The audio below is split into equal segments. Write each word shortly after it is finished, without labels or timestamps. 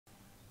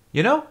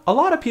You know, a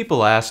lot of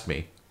people ask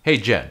me, hey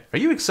Jen, are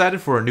you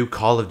excited for a new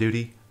Call of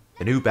Duty?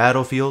 A new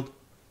Battlefield?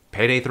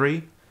 Payday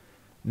 3?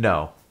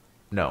 No,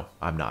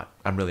 I'm not.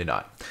 I'm really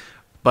not.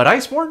 But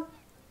Iceborne?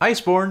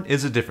 Iceborne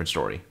is a different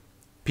story.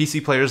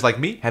 PC players like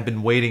me have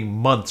been waiting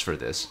months for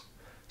this.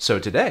 So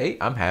today,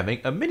 I'm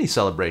having a mini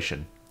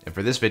celebration. And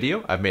for this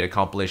video, I've made a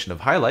compilation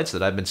of highlights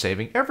that I've been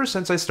saving ever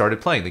since I started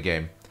playing the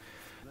game.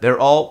 They're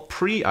all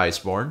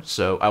pre-Iceborne,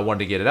 so I wanted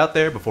to get it out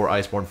there before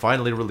Iceborne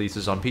finally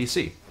releases on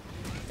PC.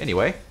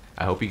 Anyway,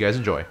 I hope you guys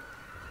enjoy.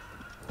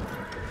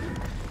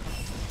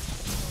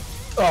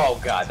 Oh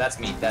god, that's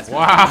me. That's me.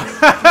 Wow.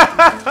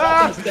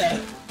 That is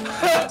dead.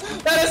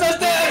 That is us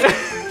dead.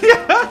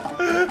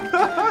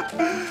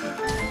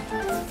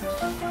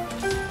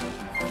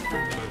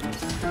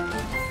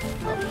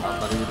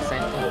 Let me do the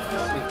same thing.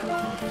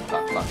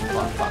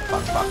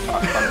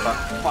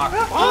 Fuck.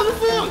 On the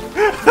phone!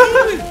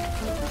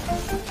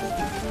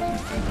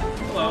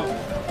 Hello.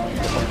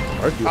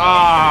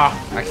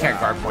 Ah, I can't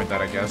guard point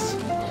that, I guess.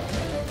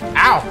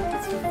 Ow!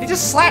 He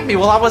just slapped me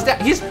while I was down.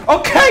 He's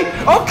okay.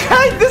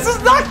 This is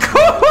not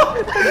cool.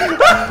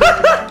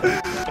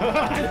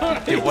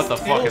 Dude, what the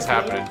fuck is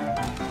happening?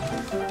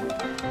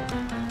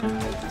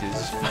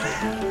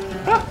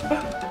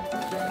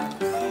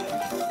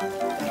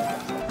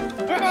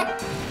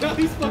 No,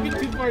 he's fucking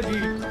too far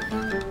deep.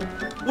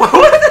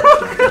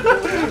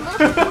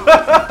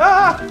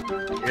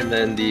 And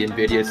then the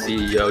Nvidia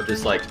CEO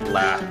just like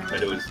laughed,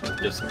 and it was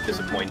just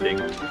disappointing.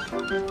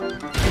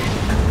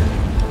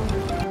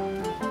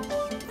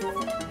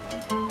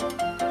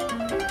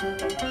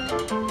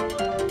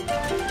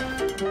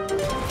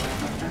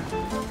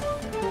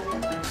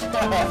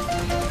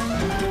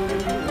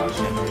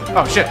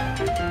 Oh shit.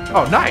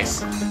 Oh,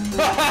 nice.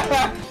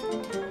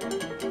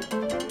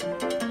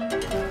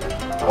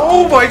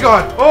 Oh my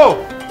god. Oh.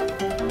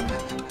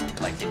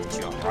 Like to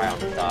jump right on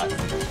the dot.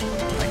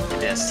 Like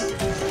this.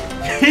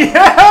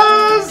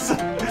 Yes.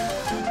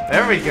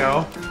 There we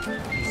go.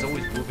 He's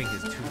always moving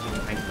his two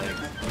little hind legs.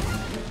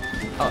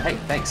 Oh, hey,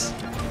 thanks.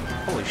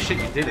 Holy shit,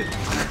 you did it.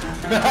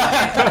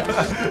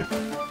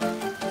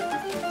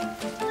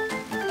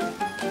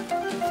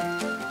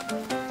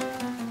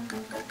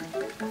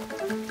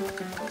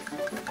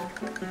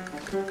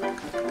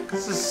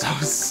 This is so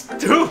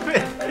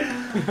stupid!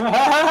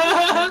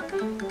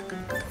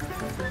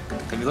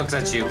 If he looks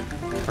at you,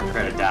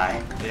 prepare to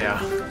die. Yeah.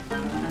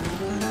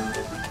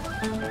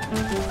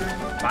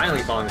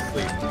 Finally falling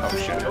asleep. Oh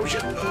shit, oh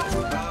shit.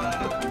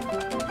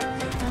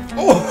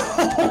 Oh!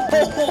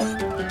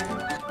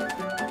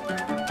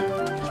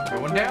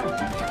 Going down.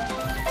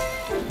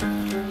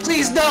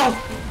 Please, no!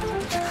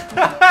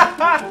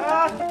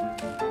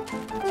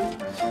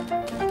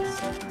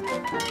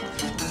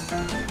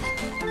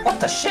 What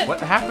the shit?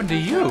 What happened to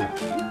you?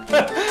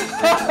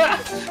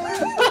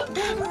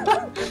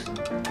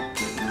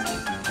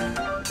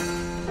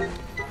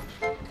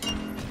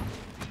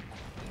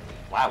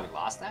 Wow, we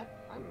lost that?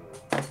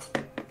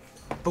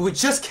 But we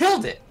just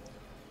killed it!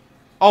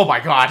 Oh my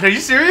god, are you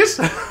serious?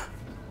 What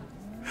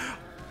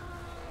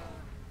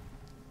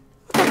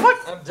the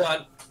fuck? I'm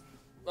done.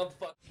 I'm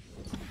fucked.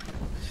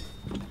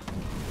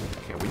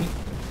 Okay, we need...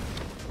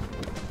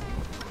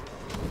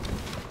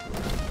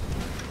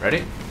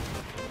 Ready?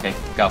 Okay,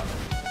 go.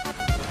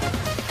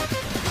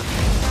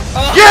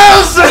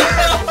 Yes!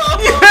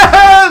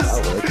 Yes!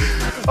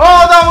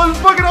 Oh, that was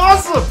fucking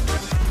awesome!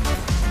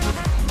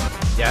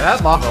 Yeah,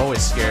 that lava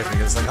always scares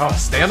me. It's like, oh,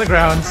 stay on the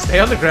ground, stay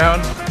on the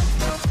ground.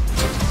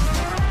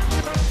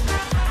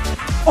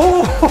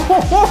 Oh,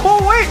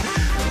 wait!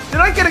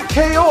 Did I get a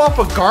KO off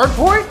a guard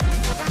point?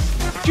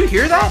 Did you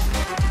hear that?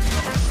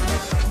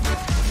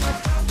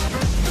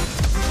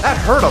 That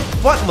hurt a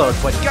buttload,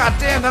 but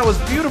goddamn, that was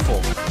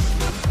beautiful.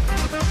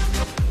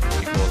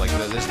 Pretty cool. Like,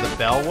 there's the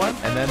bell one,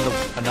 and then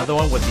another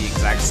one with the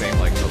exact same,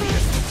 like,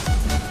 motion.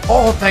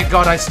 Oh, thank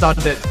God I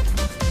stunned it.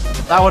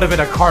 That would have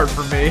been a card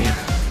for me.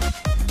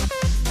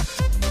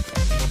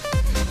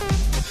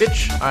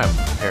 Bitch, I am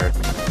prepared.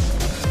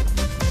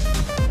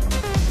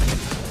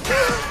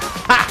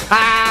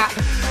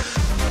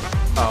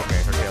 Oh,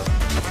 okay, her tail.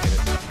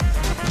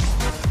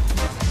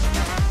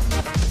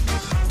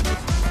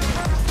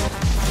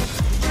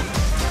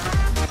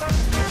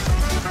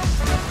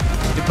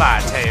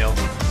 Goodbye, tail.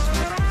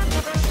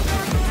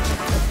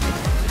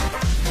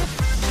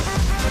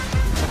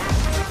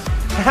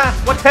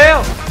 What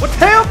tail? What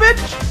tail,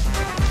 bitch?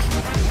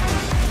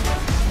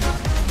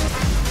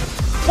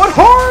 What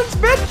horns,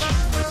 bitch?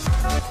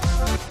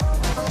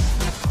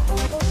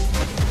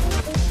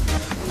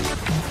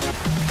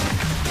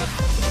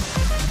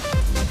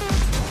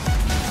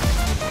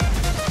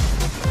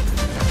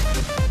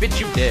 Bitch,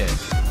 you dead.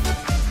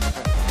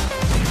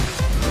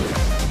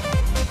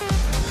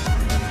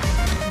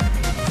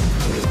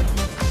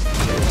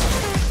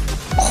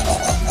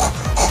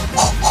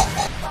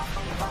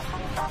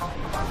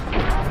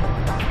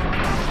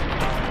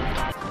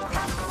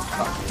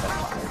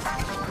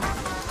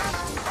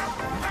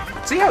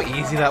 See how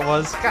easy that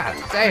was? God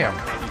damn.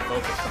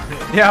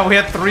 Yeah, we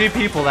had 3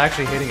 people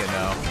actually hitting it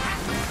now.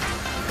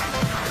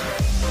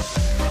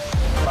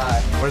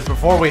 Whereas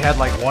before we had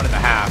like 1.5.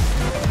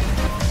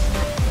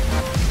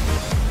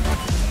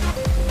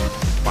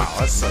 Wow,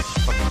 that's such a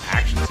fucking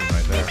action scene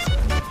right there.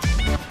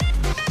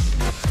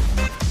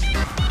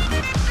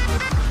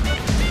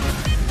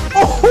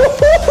 Oh,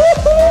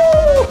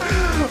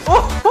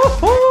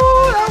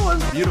 that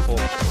was beautiful.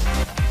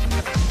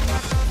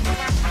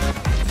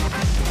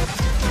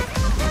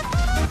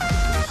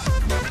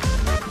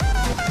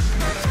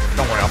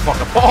 Don't worry, I'll fuck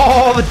up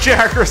all the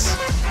jackers.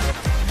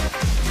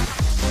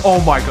 Oh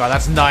my god,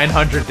 that's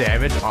 900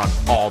 damage on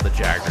all the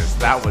jackers.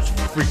 That was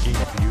freaking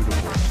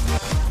beautiful.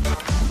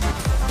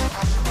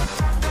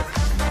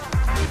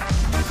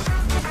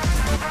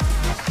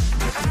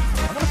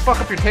 I'm gonna fuck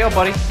up your tail,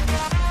 buddy.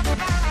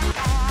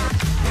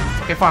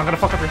 Okay, fine, I'm gonna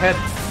fuck up your head.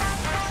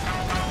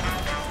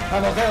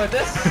 I'm okay with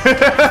this.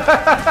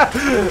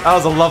 That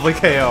was a lovely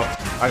KO,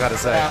 I gotta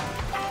say. Yeah.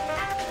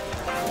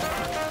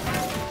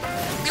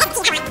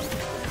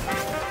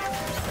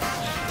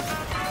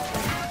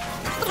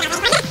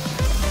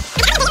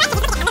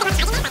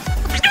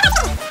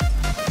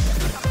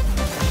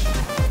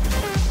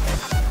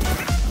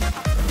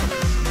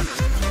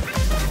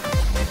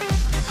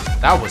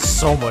 That was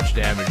so much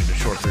damage in a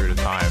short period of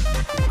time.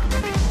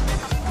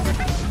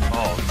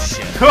 Oh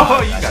shit.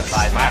 Oh, you got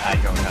that. I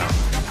don't know.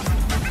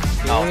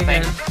 Oh,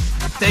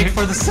 thank you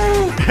for the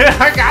save.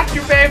 I got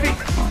you, baby.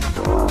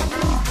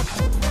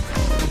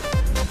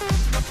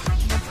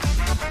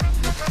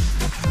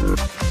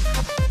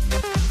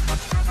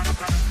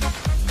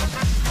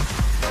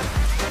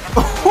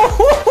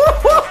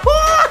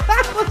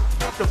 That was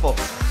beautiful.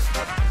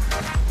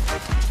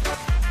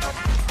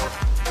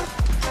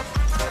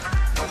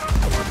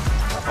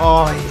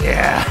 Oh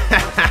yeah.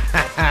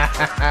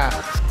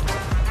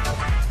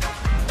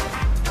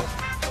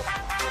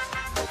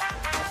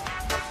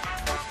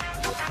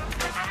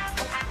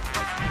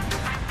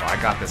 Oh, I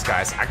got this,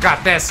 guys. I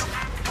got this.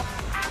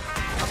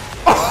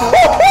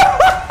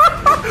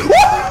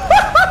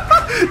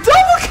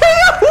 Double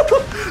KO!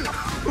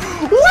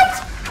 What?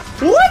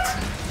 What?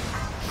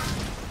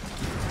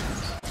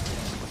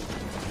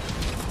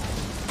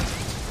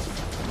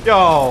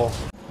 Yo.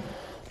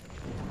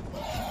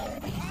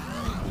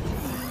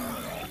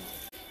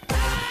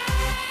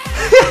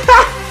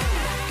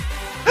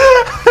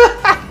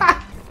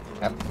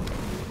 Yep.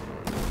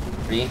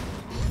 3.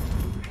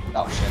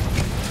 Oh shit.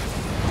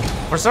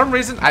 For some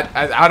reason,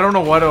 I don't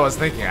know what I was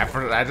thinking.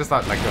 I just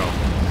thought, let go.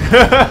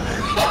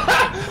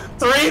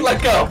 3,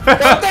 let go.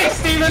 Oh, thanks,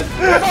 Steven.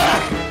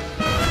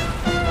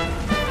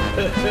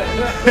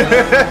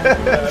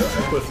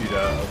 Pussy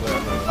down.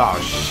 Oh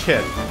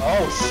shit.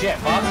 Oh shit,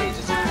 Moxie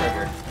just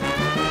triggered.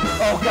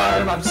 Oh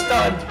god, I'm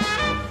stunned.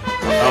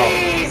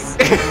 Please.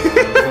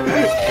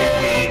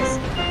 Please.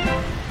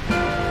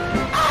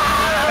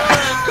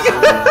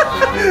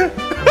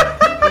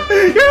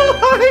 You're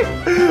alive!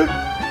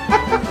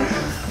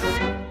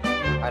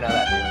 I know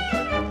that feeling.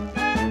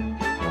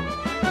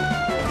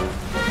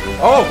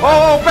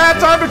 Oh, bad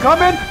time to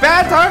come in!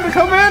 Bad time to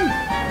come in!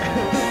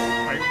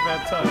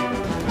 Bad time.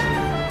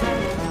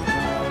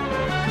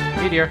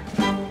 Meteor.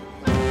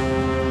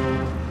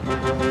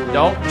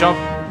 Don't jump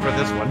for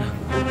this one.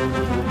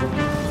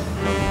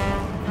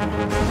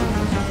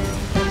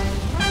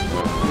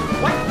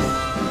 What?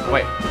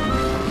 Wait.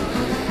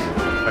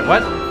 Wait,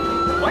 what?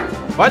 What?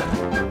 What?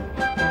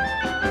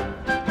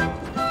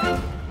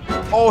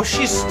 Oh,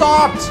 she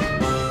stopped!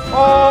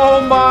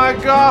 Oh my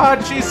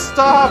god, she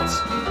stopped!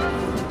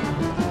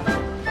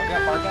 Okay,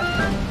 Barca.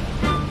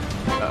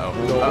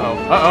 Uh-oh,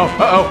 uh-oh, uh-oh,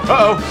 uh-oh,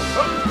 uh-oh!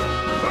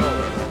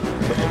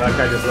 That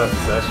guy just left the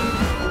session.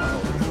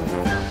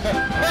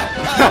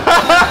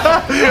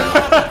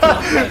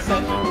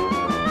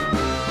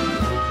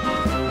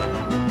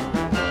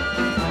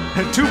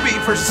 2B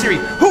versus Siri.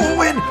 Who will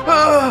win?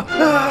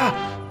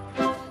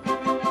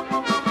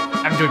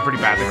 I'm doing pretty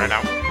badly right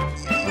now.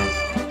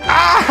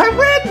 Ah, I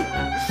win!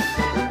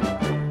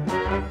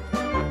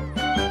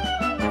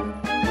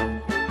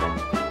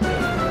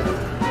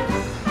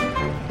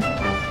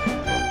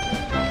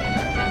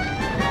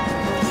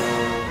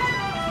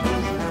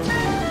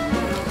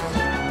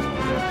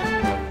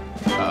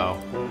 Uh-oh.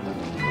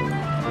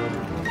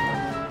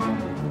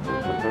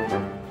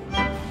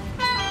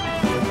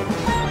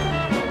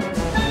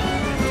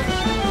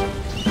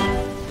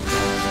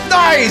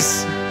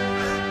 Nice!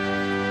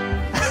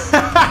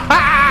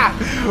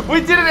 We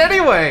did it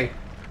anyway!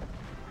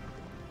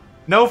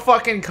 No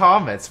fucking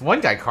comments. One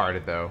guy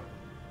carded though.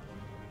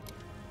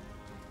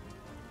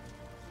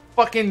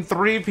 Fucking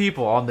 3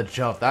 people on the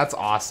jump. That's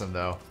awesome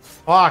though.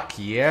 Fuck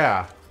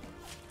yeah.